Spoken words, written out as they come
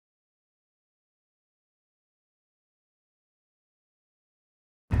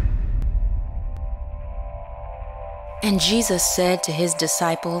And Jesus said to his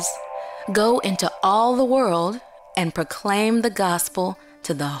disciples, "Go into all the world and proclaim the gospel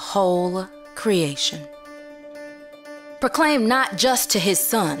to the whole creation." Proclaim not just to his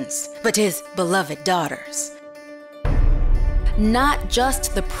sons, but his beloved daughters. Not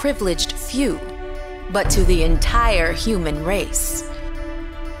just the privileged few, but to the entire human race.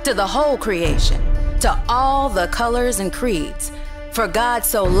 To the whole creation, to all the colors and creeds, for God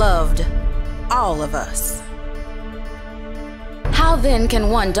so loved all of us. How then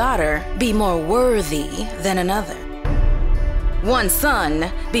can one daughter be more worthy than another? One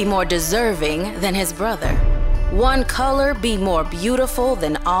son be more deserving than his brother? One color be more beautiful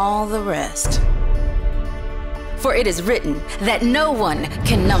than all the rest? For it is written that no one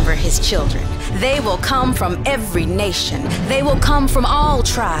can number his children. They will come from every nation. They will come from all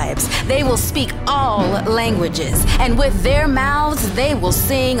tribes. They will speak all languages. And with their mouths they will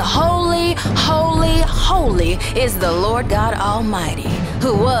sing, "Holy, holy, holy is the Lord God Almighty,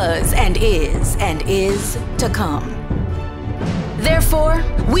 who was and is to come." Therefore,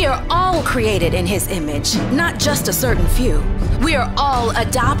 we are all created in his image, not just a certain few. We are all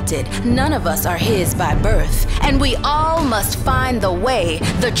adopted. None of us are his by birth. And we all must find the way,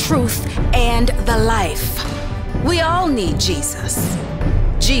 the truth, and the life. We all need Jesus.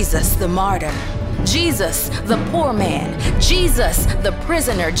 Jesus the martyr. Jesus the poor man. Jesus the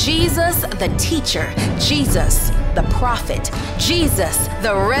prisoner. Jesus the teacher. Jesus the prophet. Jesus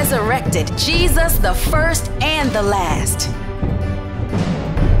the resurrected. Jesus the first and the last.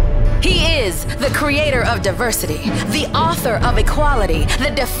 He is the creator of diversity, the author of equality,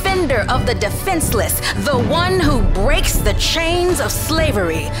 the defender of the defenseless, the one who breaks the chains of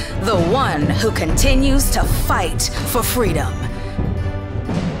slavery, the one who continues to fight for freedom.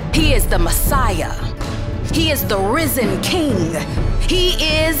 He is the Messiah. He is the risen King. He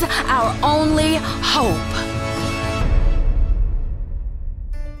is our only hope.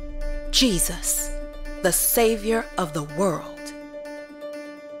 Jesus, the Savior of the world.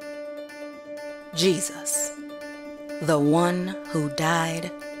 Jesus, the one who died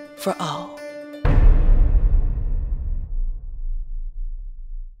for all.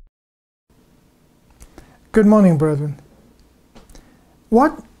 Good morning, brethren.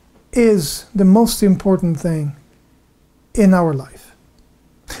 What is the most important thing in our life?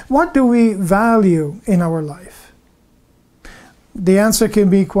 What do we value in our life? The answer can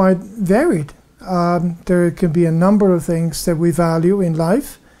be quite varied. There can be a number of things that we value in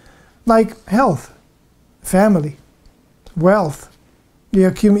life, like health, family, wealth,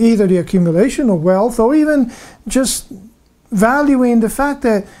 either the accumulation of wealth or even just valuing the fact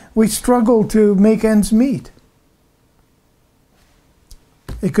that we struggle to make ends meet.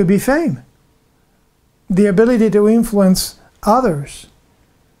 It could be fame, the ability to influence others,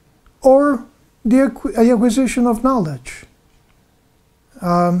 or the acquisition of knowledge,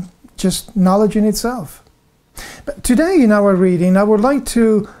 just knowledge in itself. But today in our reading, I would like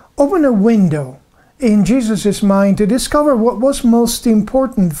to open a window in Jesus' mind to discover what was most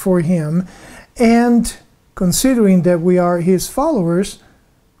important for him, and considering that we are his followers,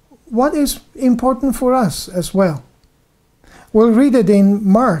 what is important for us as well. We'll read it in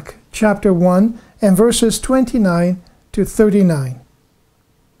Mark chapter 1 and verses 29 to 39.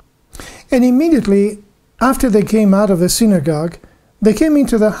 And immediately after they came out of the synagogue, they came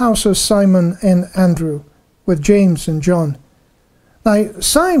into the house of Simon and Andrew with James and John. Now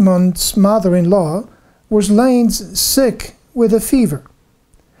Simon's mother-in-law was laid sick with a fever.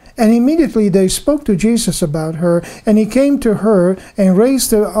 And immediately they spoke to Jesus about her, and he came to her and raised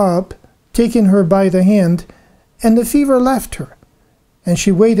her up, taking her by the hand, and the fever left her, and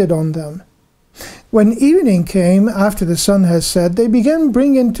she waited on them. When evening came, after the sun had set, they began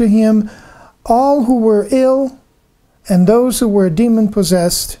bringing to him all who were ill and those who were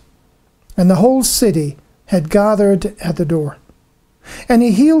demon-possessed, and the whole city had gathered at the door. And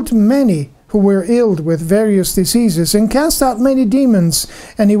he healed many who were ill with various diseases, and cast out many demons,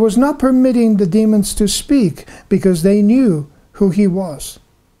 and he was not permitting the demons to speak, because they knew who he was.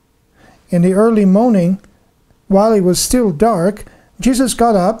 In the early morning, while it was still dark, Jesus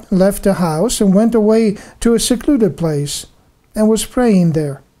got up, left the house, and went away to a secluded place, and was praying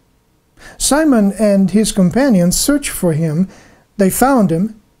there. Simon and his companions searched for him. They found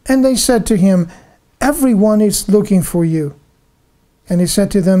him, and they said to him, "Everyone is looking for you." And he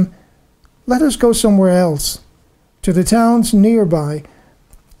said to them, "Let us go somewhere else, to the towns nearby,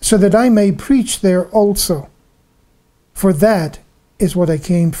 so that I may preach there also. For that is what I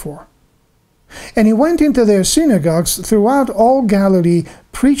came for." And he went into their synagogues throughout all Galilee,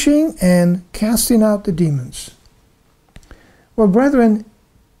 preaching and casting out the demons. Well, brethren,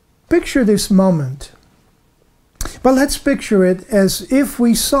 picture this moment. But let's picture it as if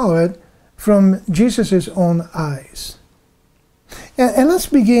we saw it from Jesus' own eyes. And let's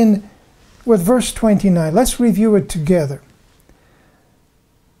begin with verse 29. Let's review it together.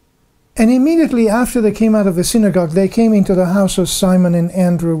 And immediately after they came out of the synagogue, they came into the house of Simon and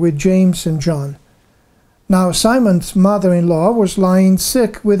Andrew with James and John. Now Simon's mother-in-law was lying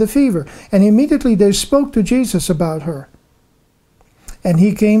sick with a fever, and immediately they spoke to Jesus about her. And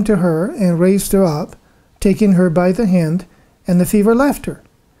he came to her and raised her up, taking her by the hand, and the fever left her.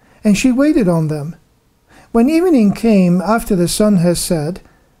 And she waited on them. When evening came, after the sun had set,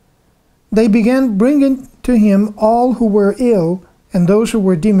 they began bringing to him all who were ill and those who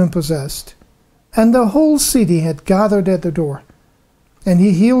were demon-possessed. And the whole city had gathered at the door. And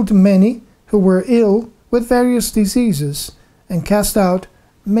he healed many who were ill with various diseases, and cast out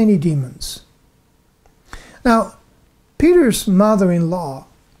many demons. Now, Peter's mother-in-law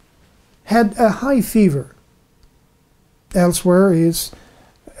had a high fever. Elsewhere is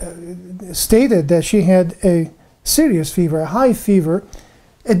stated that she had a serious fever, a high fever,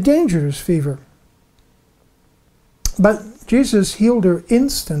 a dangerous fever. But Jesus healed her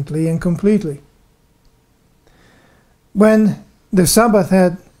instantly and completely. When the Sabbath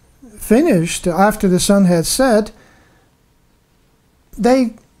had finished, after the sun had set,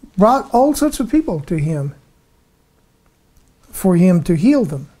 they brought all sorts of people to him for him to heal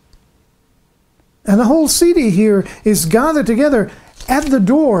them. And the whole city here is gathered together at the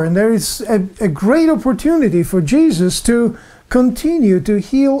door, and there is a great opportunity for Jesus to continue to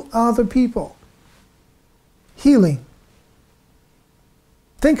heal other people. Healing.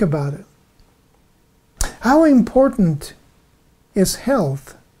 Think about it. How important is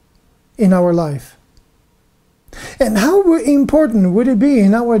health in our life? And how important would it be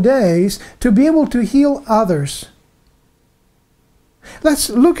in our days to be able to heal others? Let's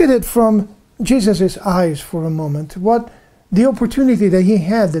look at it from Jesus' eyes for a moment. What the opportunity that he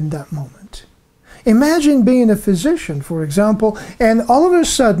had in that moment. Imagine being a physician, for example, and all of a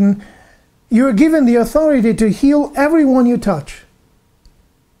sudden you're given the authority to heal everyone you touch.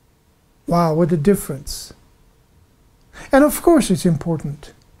 Wow, what a difference. And of course it's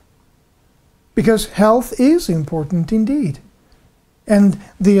important, because health is important indeed. And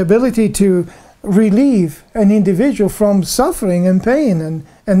the ability to relieve an individual from suffering and pain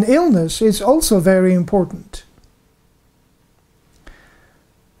and illness is also very important.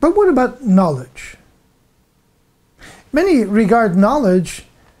 But what about knowledge? Many regard knowledge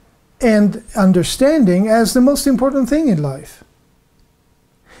and understanding as the most important thing in life.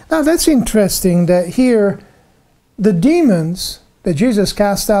 Now that's interesting that here the demons that Jesus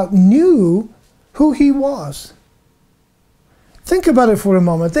cast out knew who he was. Think about it for a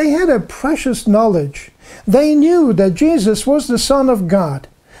moment. They had a precious knowledge. They knew that Jesus was the Son of God.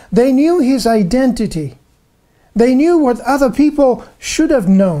 They knew his identity. They knew what other people should have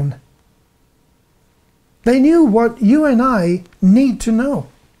known. They knew what you and I need to know.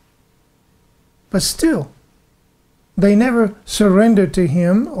 But still, they never surrendered to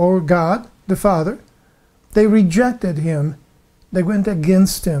him or God, the Father. They rejected him. They went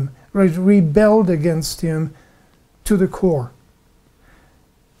against him, rebelled against him to the core.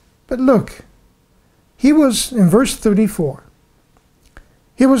 But look, he was, in verse 34,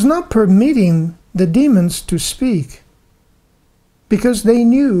 he was not permitting the demons to speak because they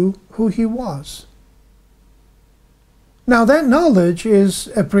knew who he was. Now that knowledge is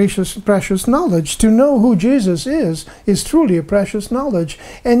a precious knowledge. To know who Jesus is truly a precious knowledge.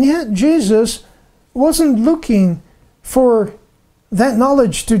 And yet Jesus wasn't looking for that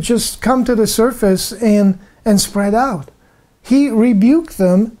knowledge to just come to the surface and spread out. He rebuked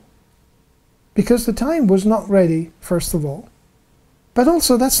them because the time was not ready, first of all. But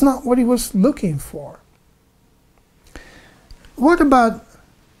also that's not what he was looking for. What about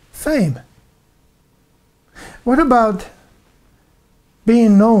fame? What about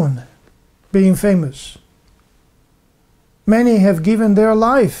being known, being famous? Many have given their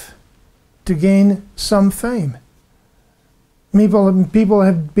life to gain some fame. People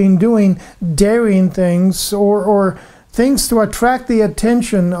have been doing daring things or things to attract the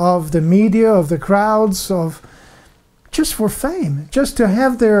attention of the media, of the crowds, just for fame, just to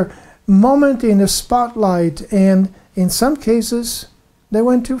have their moment in the spotlight. And in some cases, they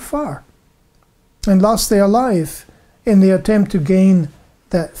went too far and lost their life in the attempt to gain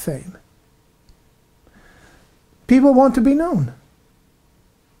that fame. People want to be known,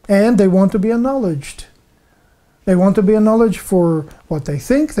 and they want to be acknowledged. They want to be acknowledged for what they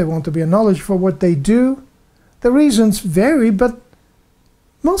think. They want to be acknowledged for what they do. The reasons vary, but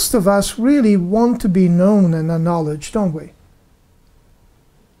most of us really want to be known and acknowledged, don't we?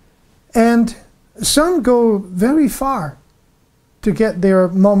 And Some go very far to get their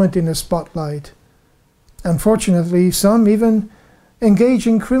moment in the spotlight. Unfortunately, some even engage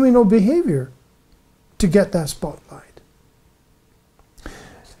in criminal behavior to get that spotlight.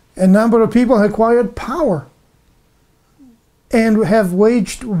 A number of people have acquired power and have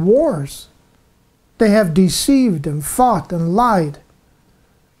waged wars. They have deceived and fought and lied.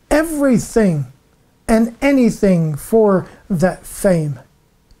 Everything and anything for that fame.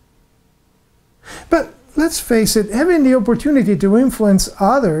 But let's face it, having the opportunity to influence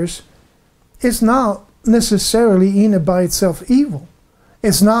others is not necessarily in and by itself evil.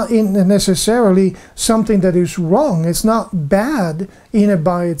 It's not necessarily something that is wrong. It's not bad in and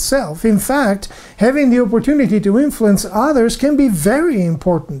by itself. In fact, having the opportunity to influence others can be very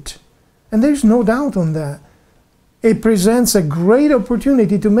important. And there's no doubt on that. It presents a great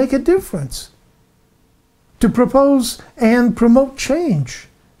opportunity to make a difference, to propose and promote change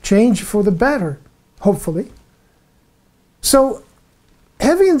for the better, hopefully. So,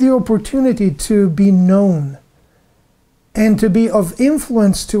 having the opportunity to be known and to be of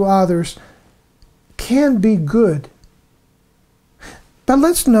influence to others can be good. But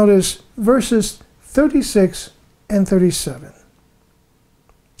let's notice verses 36 and 37.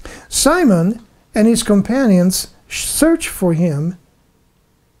 Simon and his companions searched for him.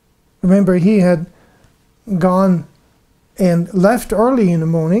 Remember, he had gone and left early in the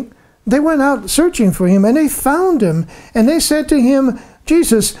morning. They went out searching for him, and they found him. And they said to him,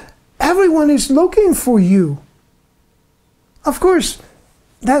 Jesus, everyone is looking for you. Of course,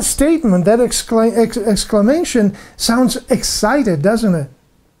 that statement, that exclamation sounds excited, doesn't it?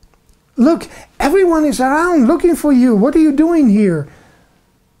 Look, everyone is around looking for you. What are you doing here?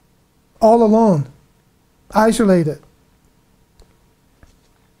 All alone, isolated.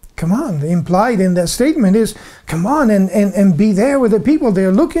 Come on, implied in that statement is, come on and be there with the people.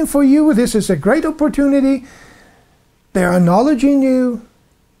 They're looking for you. This is a great opportunity. They're acknowledging you.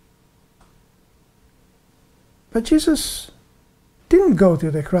 But Jesus didn't go to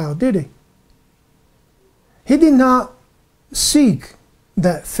the crowd, did he? He did not seek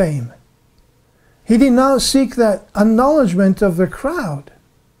that fame. He did not seek that acknowledgement of the crowd.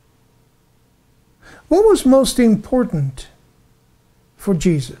 What was most important for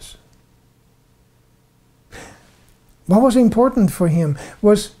Jesus? What was important for him?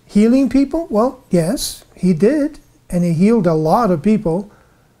 Was healing people? Well, yes, he did. And he healed a lot of people.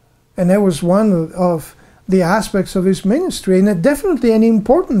 And that was one of the aspects of his ministry, and definitely an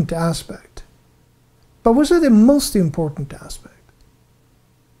important aspect. But was it the most important aspect?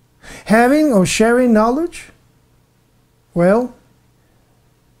 Having or sharing knowledge? Well,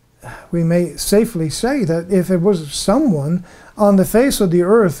 we may safely say that if it was someone on the face of the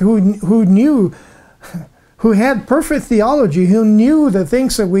earth who knew, who had perfect theology, who knew the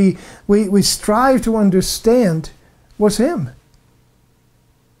things that we strive to understand, was him.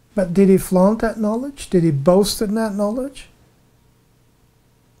 But did he flaunt that knowledge? Did he boast in that knowledge?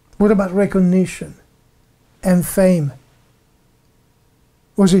 What about recognition and fame?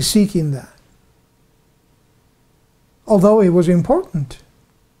 Was he seeking that? Although it was important.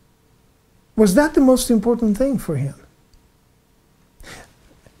 Was that the most important thing for him?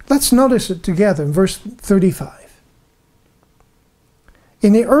 Let's notice it together in verse 35.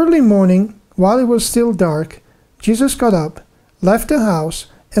 In the early morning, while it was still dark, Jesus got up, left the house,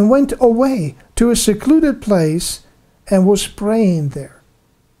 and went away to a secluded place and was praying there.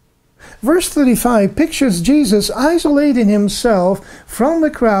 Verse 35 pictures Jesus isolating himself from the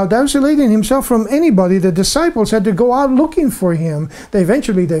crowd, isolating himself from anybody. The disciples had to go out looking for him.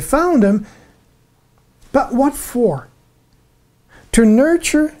 Eventually they found him. But what for? To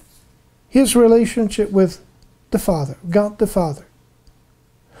nurture his relationship with the Father, God the Father.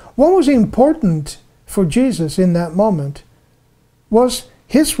 What was important for Jesus in that moment was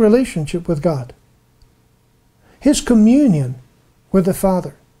his relationship with God, his communion with the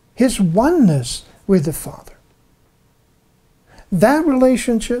Father, his oneness with the Father. That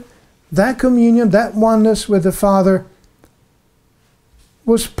relationship, that communion, that oneness with the Father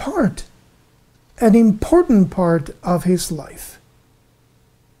was an important part of his life.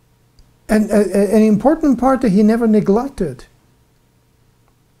 And an important part that he never neglected.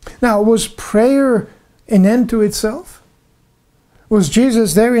 Now, was prayer an end to itself? Was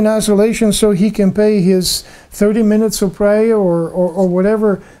Jesus there in isolation so he can pay his 30 minutes of prayer or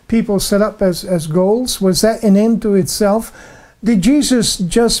whatever people set up as goals? Was that an end to itself? Did Jesus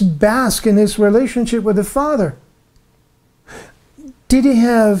just bask in his relationship with the Father? Did he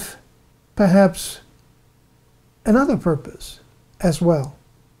have perhaps another purpose as well?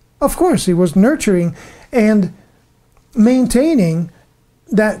 Of course, he was nurturing and maintaining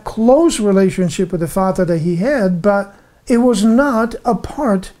that close relationship with the Father that he had, but it was not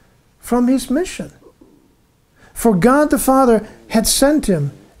apart from his mission. For God the Father had sent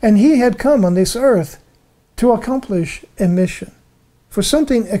him, and he had come on this earth to accomplish a mission for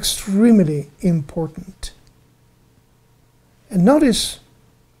something extremely important. And notice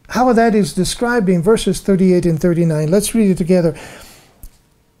how that is described in verses 38 and 39. Let's read it together.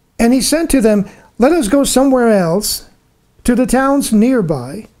 And he said to them, "Let us go somewhere else, to the towns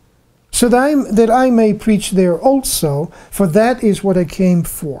nearby, so that I may preach there also, for that is what I came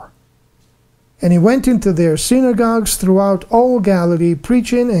for." And he went into their synagogues throughout all Galilee,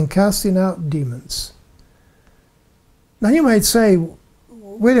 preaching and casting out demons. Now you might say,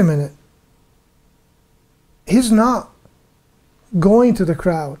 wait a minute. He's not going to the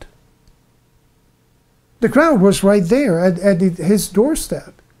crowd. The crowd was right there at his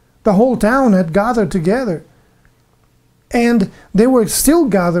doorstep. The whole town had gathered together. And they were still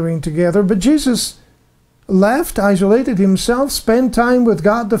gathering together, but Jesus left, isolated himself, spent time with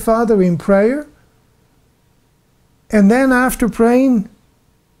God the Father in prayer. And then after praying,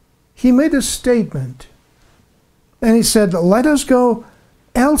 he made a statement. And he said, "Let us go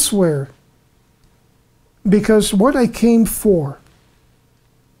elsewhere, because what I came for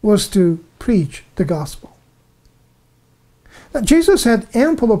was to preach the gospel." Now, Jesus had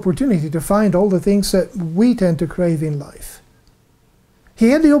ample opportunity to find all the things that we tend to crave in life. He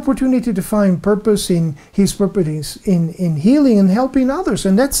had the opportunity to find purpose in his purpose in healing and helping others.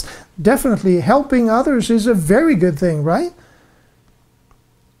 And that's definitely, helping others is a very good thing, right?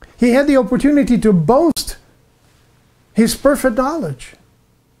 He had the opportunity to boast his perfect knowledge.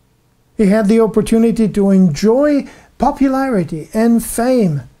 He had the opportunity to enjoy popularity and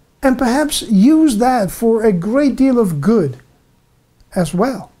fame, and perhaps use that for a great deal of good as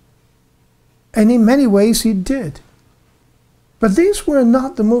well. And in many ways he did. But these were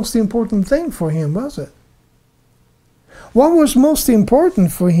not the most important thing for him, was it? What was most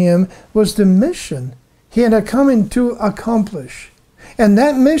important for him was the mission he had come to accomplish. And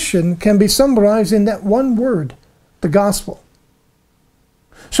that mission can be summarized in that one word, the gospel.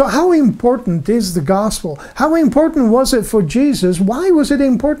 So how important is the gospel? How important was it for Jesus? Why was it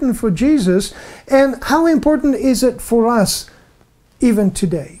important for Jesus? And how important is it for us even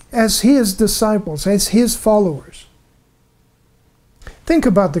today, as his disciples, as his followers? Think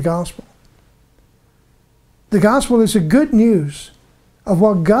about the gospel. The gospel is the good news of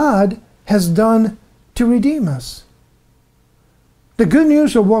what God has done to redeem us. The good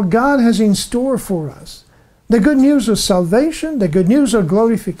news of what God has in store for us. The good news of salvation, the good news of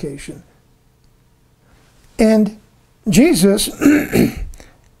glorification. And Jesus,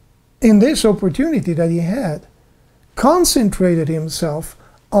 in this opportunity that he had, concentrated himself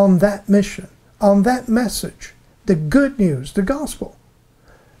on that mission, on that message, the good news, the gospel.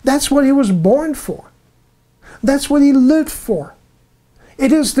 That's what he was born for. That's what he lived for.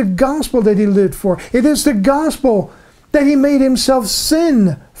 It is the gospel that he lived for. It is the gospel that he made himself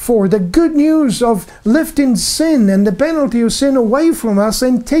sin for. The good news of lifting sin and the penalty of sin away from us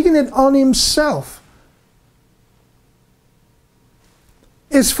and taking it on himself.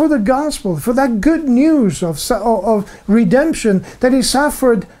 It's for the gospel, for that good news of redemption, that he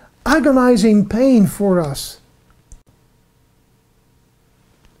suffered agonizing pain for us.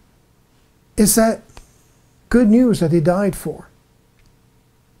 It's that good news that he died for,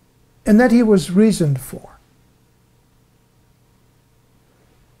 and that he was risen for.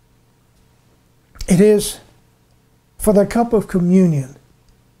 It is for the cup of communion,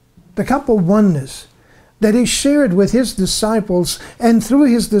 the cup of oneness, that he shared with his disciples, and through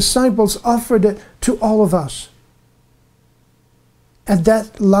his disciples offered it to all of us at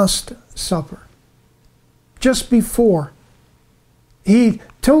that last supper. Just before he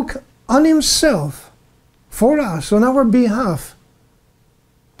took on himself, for us, on our behalf,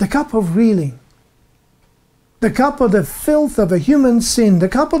 the cup of reeling, the cup of the filth of a human sin, the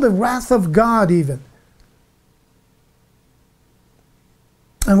cup of the wrath of God even.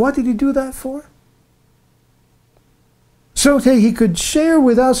 And what did he do that for? So that he could share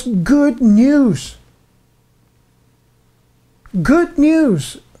with us good news. Good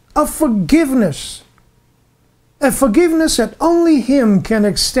news of forgiveness. A forgiveness that only him can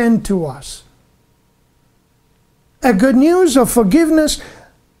extend to us. A good news of forgiveness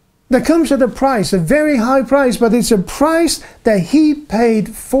that comes at a price, a very high price, but it's a price that he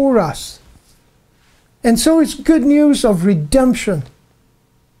paid for us. And so it's good news of redemption.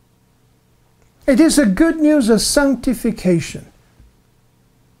 It is a good news of sanctification,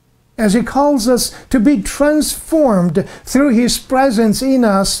 as he calls us to be transformed through his presence in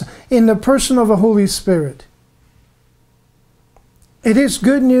us in the person of the Holy Spirit. It is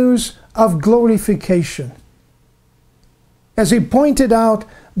good news of glorification. As he pointed out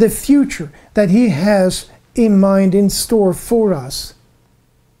the future that he has in mind, in store for us,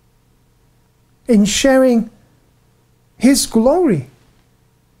 in sharing his glory,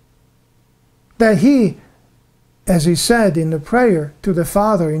 that he, as he said in the prayer to the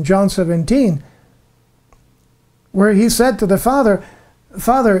Father in John 17, where he said to the Father,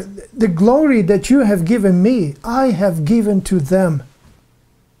 Father, the glory that you have given me, I have given to them.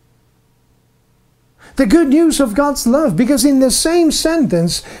 The good news of God's love, because in the same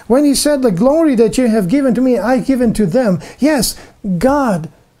sentence, when he said, the glory that you have given to me, I have given to them. Yes,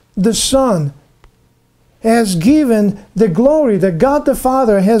 God the Son has given the glory that God the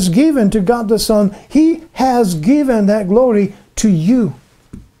Father has given to God the Son. He has given that glory to you.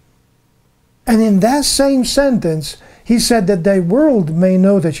 And in that same sentence, he said that the world may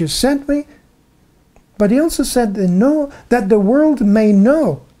know that you sent me, but he also said that the world may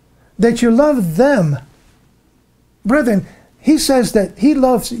know that you love them. Brethren, he says that he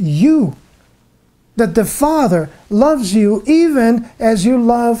loves you, that the Father loves you even as you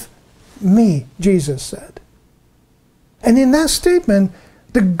love me, Jesus said. And in that statement,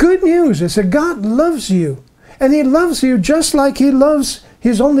 the good news is that God loves you, and he loves you just like he loves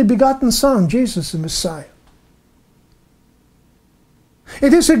his only begotten Son, Jesus the Messiah.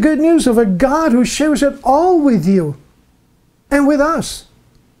 It is the good news of a God who shares it all with you and with us.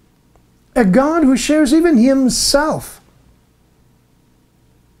 A God who shares even himself.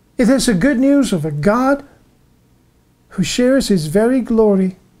 It is the good news of a God who shares his very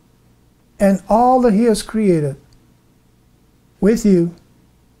glory and all that he has created with you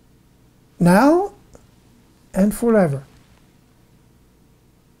now and forever.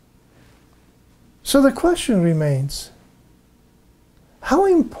 So the question remains, how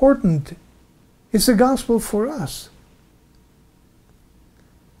important is the gospel for us?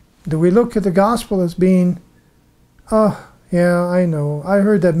 Do we look at the gospel as being, oh, yeah, I know, I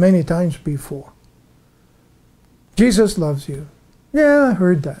heard that many times before. Jesus loves you. Yeah, I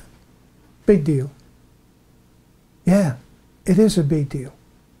heard that. Big deal. Yeah, it is a big deal.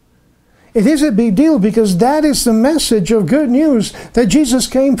 It is a big deal because that is the message of good news that Jesus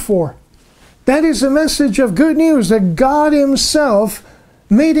came for. That is the message of good news that God himself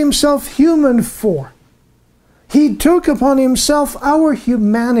made himself human for. He took upon himself our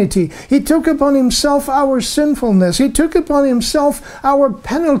humanity. He took upon himself our sinfulness. He took upon himself our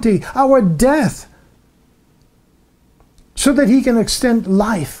penalty, our death, so that he can extend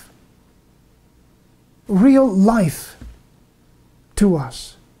life, real life, to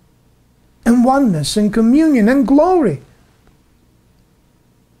us, and oneness and communion and glory,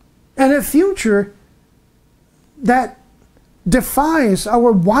 and a future that defies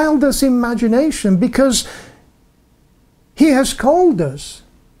our wildest imagination, because he has called us,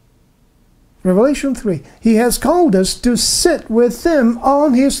 Revelation 3, he has called us to sit with him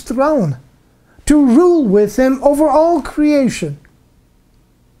on his throne, to rule with him over all creation.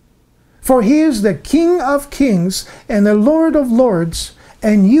 For he is the King of kings and the Lord of lords,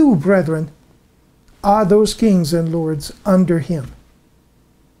 and you, brethren, are those kings and lords under him.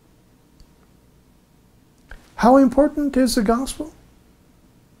 How important is the gospel?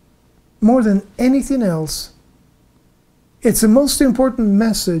 More than anything else, it's the most important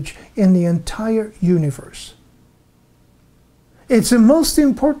message in the entire universe. It's the most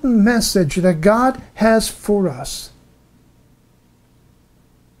important message that God has for us.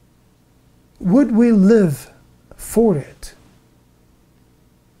 Would we live for it?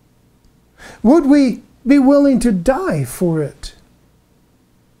 Would we be willing to die for it?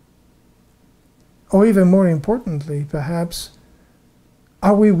 Or even more importantly, perhaps,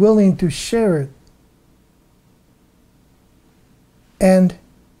 are we willing to share it and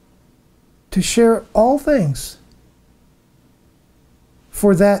to share all things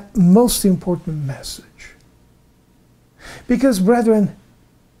for that most important message? Because, brethren,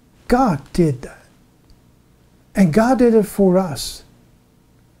 God did that. And God did it for us.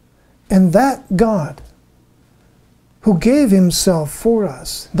 And that God who gave himself for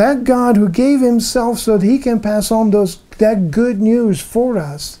us, that God who gave himself so that he can pass on that good news for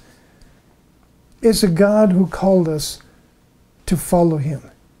us, is a God who called us to follow him.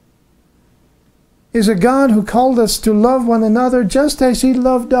 Is a God who called us to love one another just as he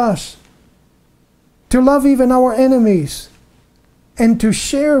loved us. To love even our enemies. And to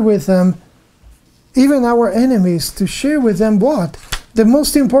share with them, even our enemies, to share with them what? The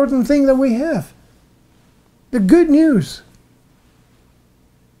most important thing that we have. The good news.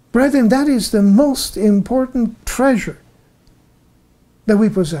 Brethren, that is the most important treasure that we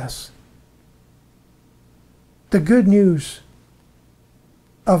possess. The good news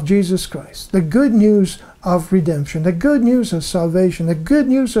of Jesus Christ, the good news of redemption, the good news of salvation, the good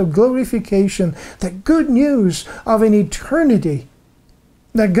news of glorification, the good news of an eternity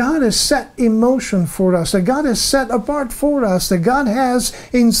that God has set in motion for us, that God has set apart for us, that God has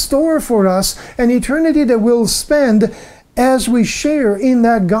in store for us, an eternity that we'll spend as we share in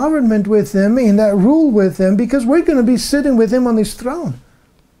that government with Him, in that rule with Him, because we're going to be sitting with Him on His throne.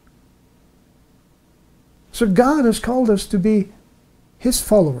 So God has called us to be His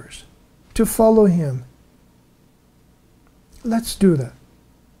followers, to follow Him. Let's do that.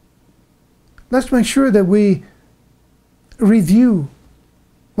 Let's make sure that we review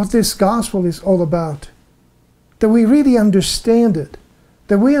what this gospel is all about, that we really understand it,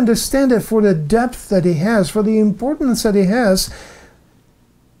 that we understand it for the depth that it has, for the importance that it has,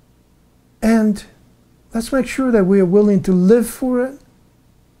 and let's make sure that we are willing to live for it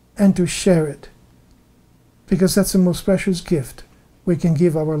and to share it, because that's the most precious gift we can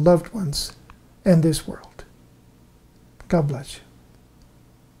give our loved ones and this world. God bless you.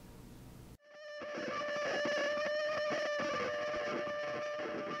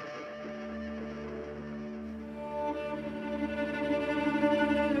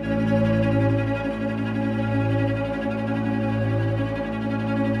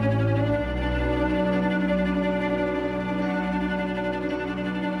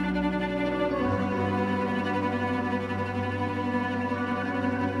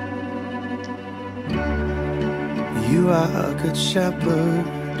 You are a good shepherd.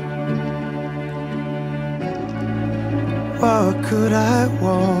 What could I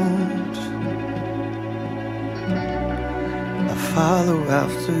want? I follow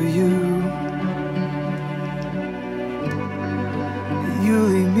after you. You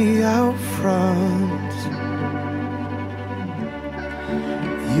lead me out front.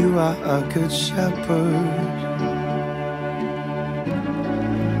 You are a good shepherd.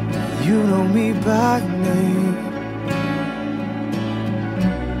 You know me by name.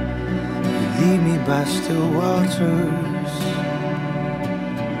 Lead me by still waters.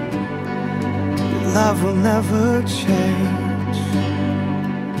 Your love will never change.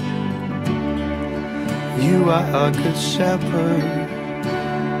 You are a good shepherd.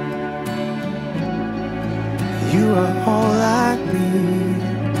 You are all I need.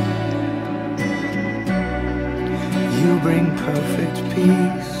 You bring perfect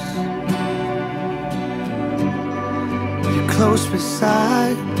peace. You're close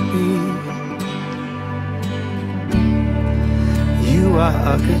beside me. You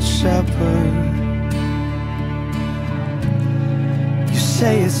are a good shepherd. You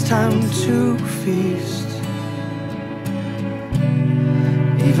say it's time to feast,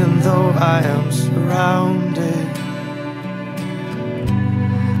 even though I am surrounded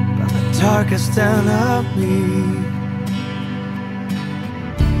by the darkest enemy.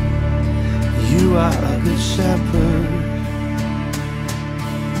 You are a good shepherd.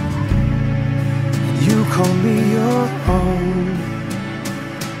 You call me your own.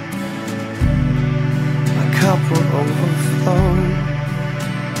 Cup will overflow.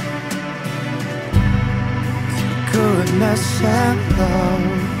 Goodness and love.